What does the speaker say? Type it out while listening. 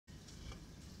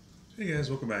Hey guys,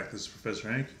 welcome back. This is Professor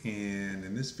Hank, and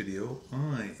in this video,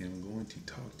 I am going to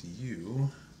talk to you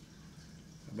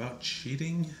about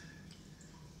cheating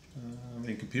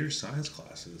in computer science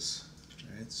classes.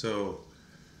 Right? So,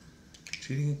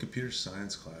 cheating in computer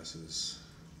science classes.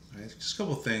 Right? Just a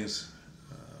couple of things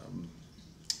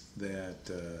that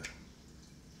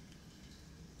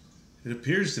it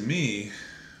appears to me,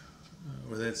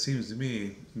 or that seems to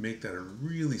me, make that a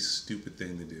really stupid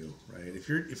thing to do. Right? If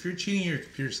you're cheating in your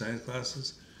computer science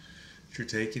classes, if you're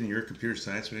taking, you're a computer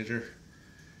science major,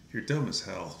 you're dumb as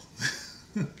hell.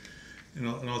 And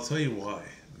I'll tell you why.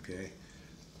 Okay.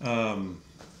 Um,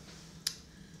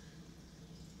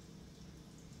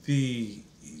 the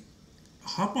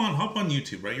hop on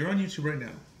YouTube. Right, you're on YouTube right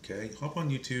now. Okay, hop on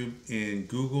YouTube and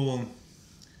Google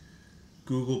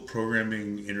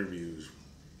programming interviews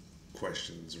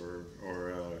questions or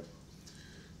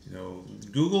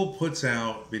Google puts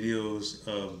out videos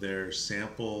of their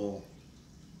sample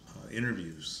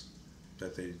interviews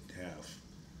that they have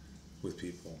with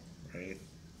people, right?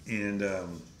 And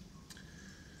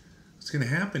what's going to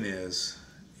happen is,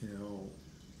 you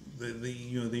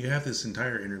have this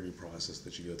entire interview process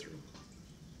that you go through,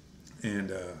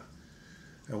 and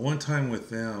at one time with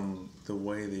them, the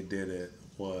way they did it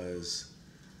was,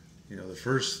 the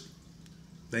first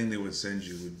thing they would send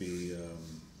you would be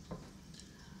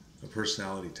a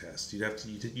personality test.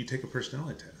 You take a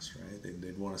personality test, right?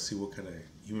 They'd want to see what kind of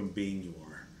human being you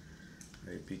are,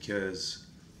 right? Because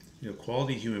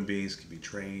quality human beings can be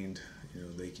trained.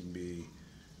 They can be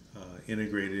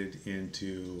integrated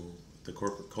into the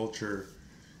corporate culture,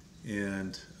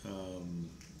 and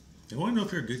they want to know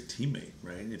if you're a good teammate,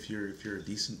 right? If you're a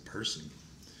decent person,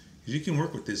 because you can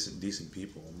work with decent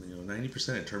people.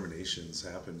 90% of terminations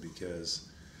happen because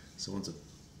someone's a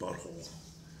butthole,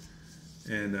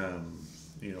 and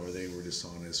or they were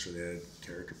dishonest, or they had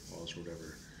character flaws, or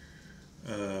whatever.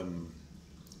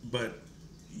 But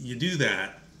you do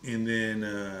that, and then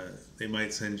they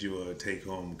might send you a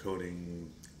take-home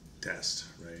coding test,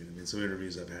 right? I mean, some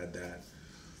interviews I've had that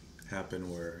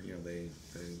happen where they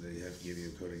have to give you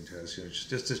a coding test,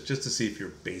 just to see if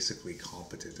you're basically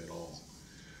competent at all,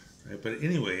 right? But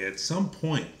anyway, at some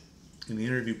point in the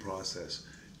interview process,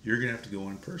 you're gonna have to go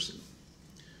in person.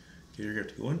 Okay, you're gonna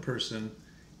have to go in person,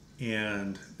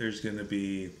 and there's gonna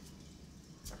be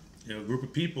a group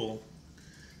of people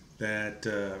that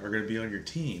are going to be on your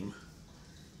team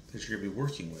that you're going to be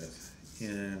working with,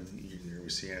 and you're going to be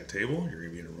sitting at a table. You're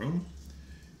going to be in a room,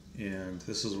 and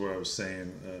this is what I was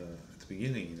saying at the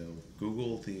beginning.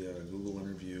 Google the Google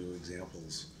interview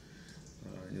examples.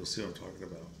 You'll see what I'm talking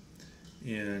about.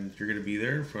 And you're going to be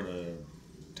there in front of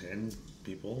 10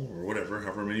 people or whatever,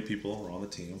 however many people are on the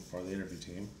team, part of the interview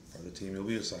team, part of the team you'll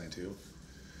be assigned to,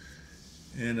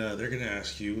 and they're going to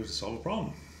ask you to solve a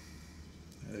problem.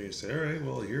 And they're going to say, all right,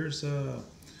 well,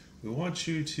 we want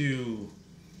you to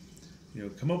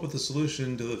come up with a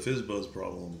solution to the FizzBuzz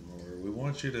problem, or we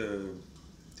want you to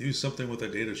do something with a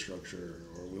data structure,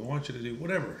 or we want you to do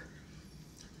whatever,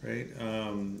 right?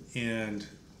 And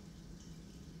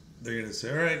they're going to say,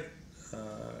 all right,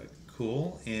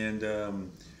 cool, and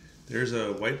there's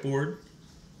a whiteboard,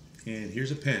 and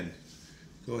here's a pen.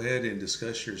 Go ahead and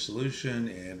discuss your solution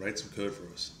and write some code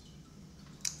for us.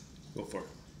 Go for it.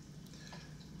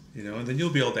 And then you'll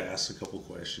be able to ask a couple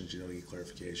questions, to get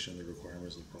clarification, the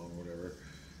requirements of the problem, whatever.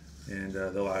 And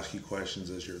they'll ask you questions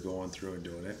as you're going through and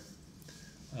doing it.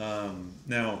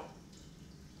 Now,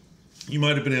 you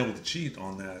might have been able to cheat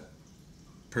on that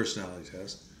personality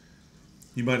test.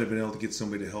 You might have been able to get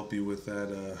somebody to help you with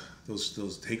that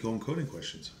those take-home coding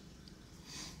questions.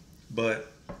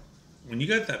 But when you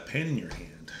got that pen in your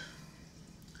hand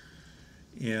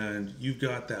and you've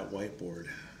got that whiteboard,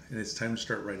 and it's time to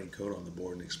start writing code on the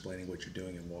board and explaining what you're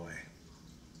doing and why,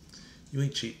 you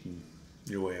ain't cheating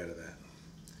your way out of that.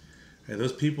 Right,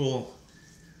 those people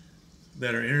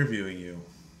that are interviewing you,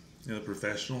 the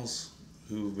professionals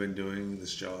who've been doing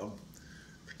this job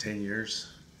for 10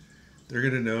 years, they're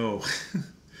going to know,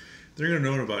 they're going to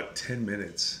know in about 10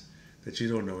 minutes that you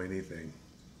don't know anything.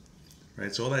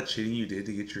 Right? So all that cheating you did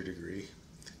to get your degree,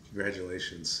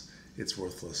 congratulations, it's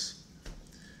worthless.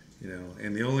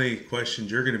 And the only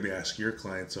questions you're going to be asking your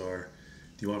clients are,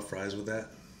 do you want fries with that?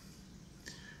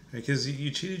 Because you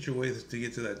cheated your way to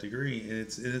get to that degree, and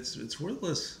it's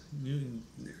worthless.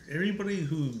 Everybody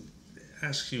who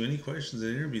asks you any questions in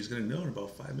an interview is going to know in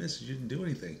about 5 minutes that you didn't do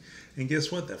anything. And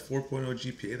guess what? That 4.0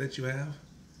 GPA that you have,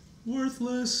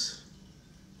 worthless.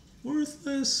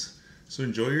 Worthless. So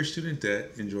enjoy your student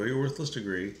debt, enjoy your worthless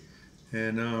degree,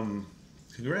 and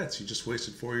congrats, you just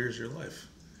wasted 4 years of your life.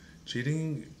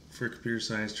 Cheating for a computer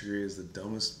science degree is the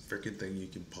dumbest freaking thing you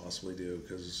can possibly do,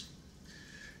 because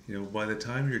by the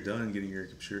time you're done getting your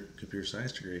computer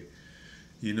science degree,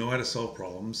 you know how to solve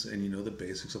problems and you know the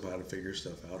basics of how to figure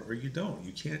stuff out, or you don't.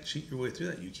 You can't cheat your way through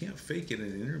that. You can't fake it in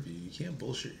an interview. You can't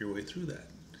bullshit your way through that.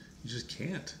 You just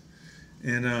can't.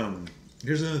 And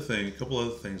here's another thing, a couple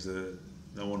other things that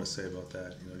I want to say about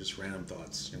that. Just random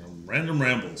thoughts, random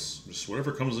rambles. Just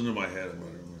whatever comes into my head, I'm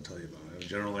going to tell you about. I have a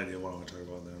general idea what I want to talk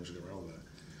about, and then I'm just going to ramble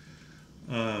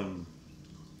about it.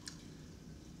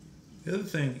 The other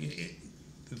thing,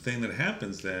 the thing that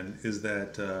happens then is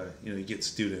that you get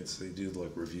students. They do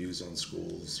like reviews on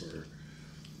schools, or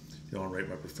I'll rate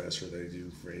my professor. They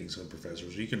do ratings on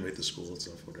professors. You can rate the school and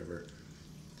stuff, whatever.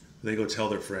 They go tell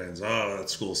their friends, "Oh, that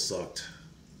school sucked.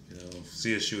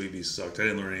 CSUEB sucked. I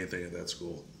didn't learn anything at that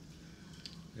school.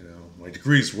 My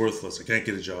degree's worthless. I can't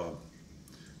get a job."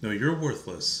 No, you're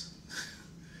worthless.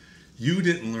 You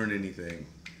didn't learn anything.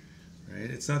 Right?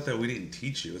 It's not that we didn't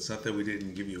teach you. It's not that we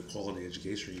didn't give you a quality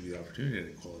education or give you the opportunity to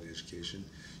get a quality education.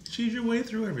 You cheated your way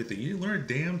through everything. You didn't learn a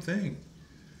damn thing.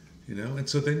 And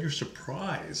so then you're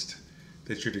surprised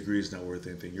that your degree is not worth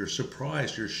anything. You're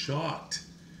surprised. You're shocked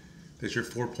that your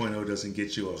 4.0 doesn't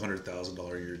get you a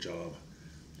 $100,000 a year job.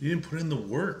 You didn't put in the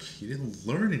work. You didn't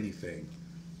learn anything.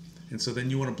 And so then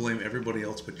you want to blame everybody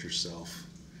else but yourself.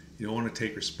 You don't want to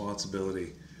take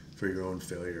responsibility for your own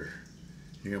failure.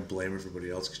 You're going to blame everybody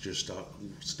else because you're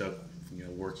stuck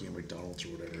working at McDonald's or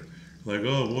whatever. Like,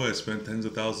 oh boy, I spent tens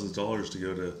of thousands of dollars to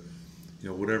go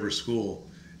to, whatever school,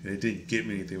 and it didn't get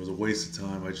me anything. It was a waste of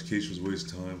time. My education was a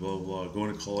waste of time, blah, blah, blah.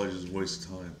 Going to college is a waste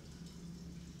of time.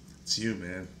 It's you,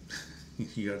 man.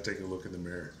 You got to take a look in the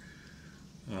mirror.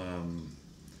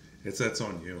 That's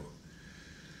on you.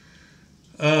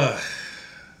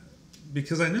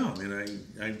 Because I know,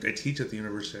 I teach at the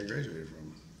university I graduated from.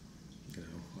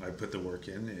 I put the work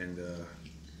in, and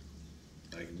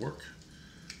I work.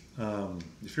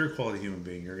 If you're a quality human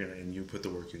being, and you put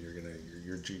the work in,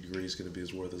 your degree is gonna be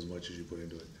worth as much as you put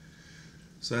into it.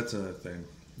 So that's another thing.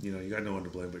 You got no one to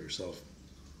blame but yourself.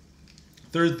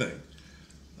 Third thing,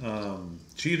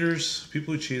 cheaters,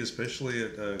 people who cheat, especially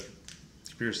at a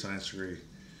computer science degree,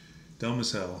 dumb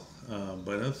as hell.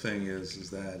 But another thing is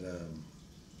that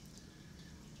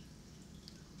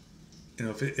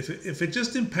if it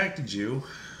just impacted you.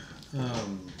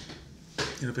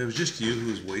 If it was just you who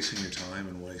was wasting your time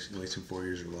and wasting 4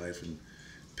 years of your life and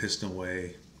pissing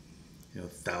away,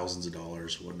 thousands of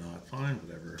dollars, whatnot, fine,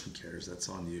 whatever, who cares? That's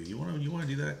on you. You want to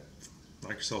do that?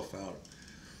 Knock yourself out.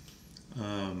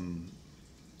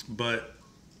 But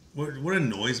what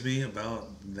annoys me about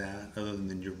that, other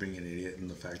than you're being an idiot and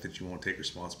the fact that you won't take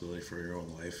responsibility for your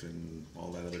own life and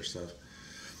all that other stuff,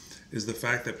 is the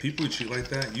fact that people who cheat like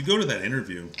that, you go to that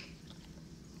interview.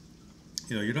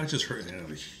 You're not just hurting.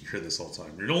 You hear this all the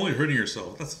time. You're only hurting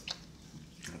yourself. That's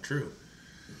not true.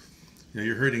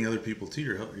 You're hurting other people too.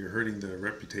 You're hurting the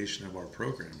reputation of our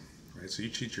program, right? So you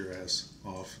cheat your ass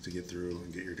off to get through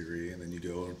and get your degree, and then you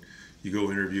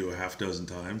go interview a half dozen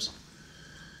times.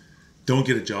 Don't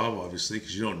get a job, obviously,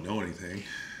 because you don't know anything,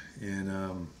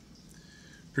 and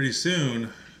pretty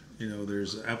soon,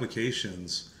 there's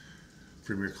applications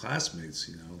from your classmates.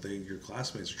 Your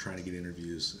classmates are trying to get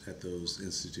interviews at those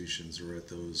institutions or at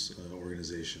those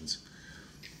organizations,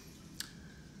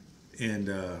 and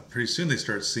pretty soon they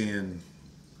start seeing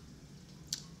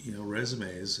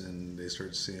resumes, and they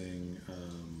start seeing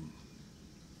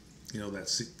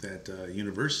that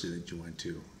university that you went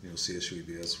to,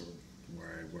 CSUEBS,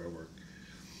 where I work,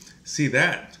 see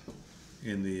that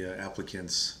in the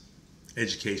applicant's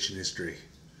education history.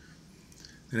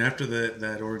 And after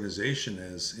that organization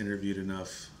has interviewed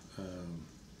enough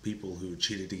people who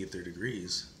cheated to get their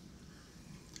degrees,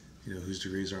 whose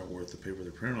degrees aren't worth the paper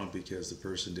they're printed on because the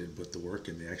person didn't put the work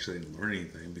in. They actually didn't learn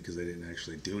anything because they didn't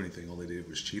actually do anything. All they did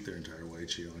was cheat their entire way,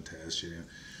 cheat on tests,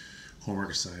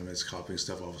 homework assignments, copying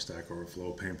stuff off of Stack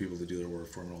Overflow, paying people to do their work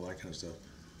for them, all that kind of stuff.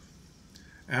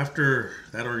 After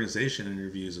that organization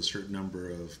interviews a certain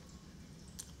number of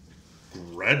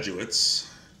graduates,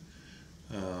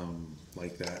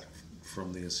 like that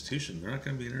from the institution, they're not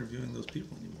going to be interviewing those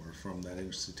people anymore from that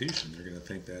institution. They're going to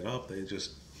think that up.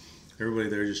 Everybody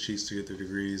there just cheats to get their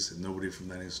degrees, and nobody from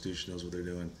that institution knows what they're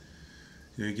doing.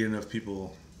 You get enough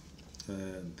people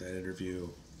that interview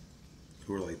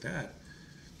who are like that,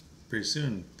 pretty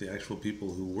soon the actual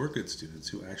people who were good students,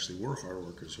 who actually were hard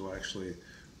workers, who actually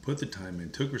put the time in,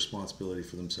 took responsibility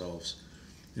for themselves,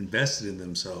 invested in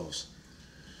themselves,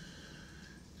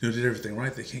 did everything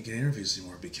right, they can't get interviews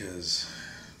anymore because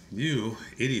you,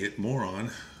 idiot,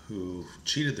 moron, who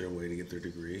cheated their way to get their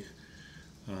degree,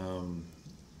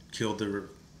 killed the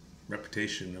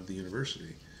reputation of the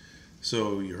university.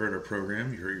 So you heard our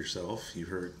program, you heard yourself, you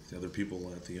heard the other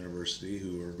people at the university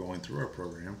who are going through our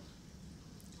program.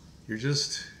 You're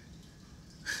just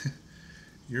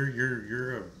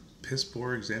you're a piss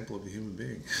poor example of a human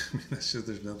being. I mean, that's just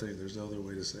there's no other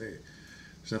way to say it.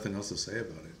 There's nothing else to say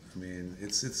about it. I mean,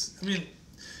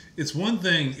 it's one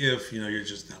thing if you're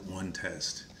just that one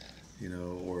test,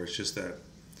 or it's just that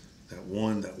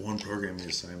one programming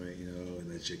assignment,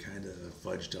 and that you kind of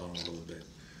fudged on a little bit.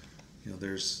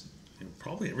 There's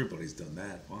probably everybody's done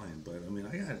that, fine. But I mean,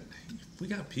 we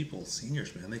got people,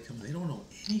 seniors, man. They come, they don't know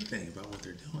anything about what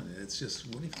they're doing. It's just,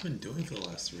 what have you been doing for the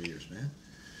last 3 years, man?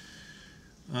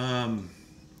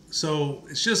 So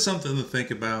it's just something to think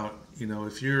about.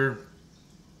 If you're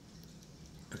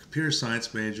a computer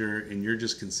science major and you're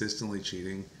just consistently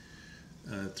cheating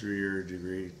through your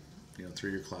degree,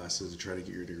 through your classes to try to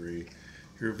get your degree,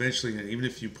 you're eventually going to, even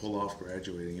if you pull off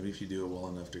graduating, even if you do it well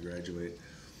enough to graduate,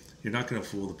 you're not going to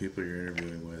fool the people you're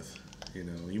interviewing with.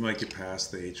 You might get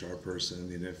past the HR person,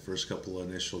 the first couple of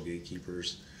initial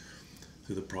gatekeepers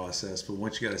through the process, but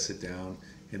once you got to sit down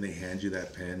and they hand you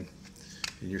that pen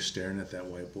and you're staring at that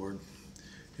whiteboard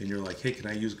and you're like, hey, can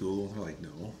I use Google? They're like, no.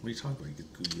 What are you talking about? You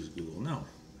can use Google? No.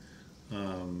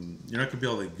 You're not going to be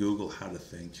able to Google how to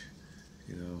think.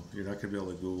 You're not going to be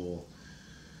able to Google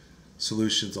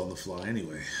solutions on the fly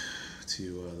anyway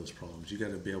to those problems. You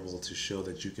got to be able to show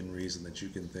that you can reason, that you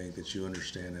can think, that you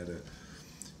understand how to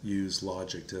use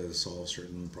logic to solve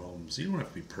certain problems. You don't have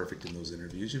to be perfect in those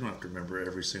interviews. You don't have to remember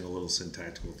every single little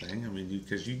syntactical thing. I mean,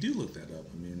 because you do look that up.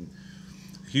 I mean,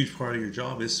 a huge part of your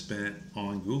job is spent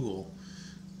on Google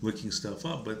looking stuff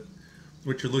up, but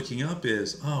what you're looking up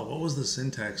is, what was the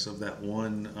syntax of that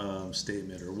one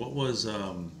statement, or what was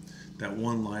that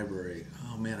one library?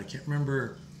 Oh man, I can't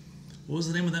remember. What was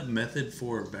the name of that method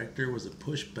for vector? Was it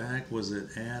push back? Was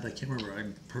it add? I can't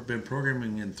remember. I've been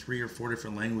programming in 3 or 4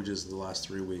 different languages the last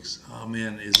 3 weeks. Oh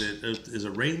man, is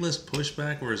it rate list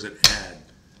pushback or is it add?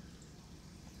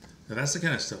 Now that's the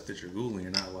kind of stuff that you're Googling.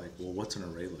 You're not like, well, what's an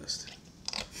array list?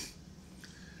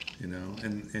 And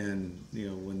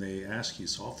when they ask you,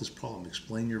 solve this problem,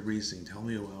 explain your reasoning, tell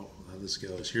me how this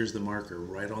goes. Here's the marker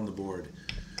right on the board.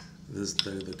 This is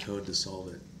the code to solve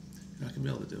it. You're not gonna be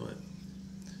able to do it.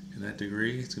 And that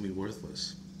degree, it's gonna be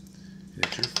worthless. And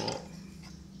it's your fault.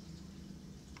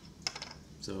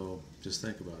 So just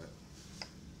think about it.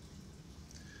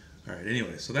 All right.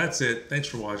 Anyway, so that's it. Thanks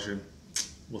for watching.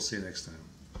 We'll see you next time.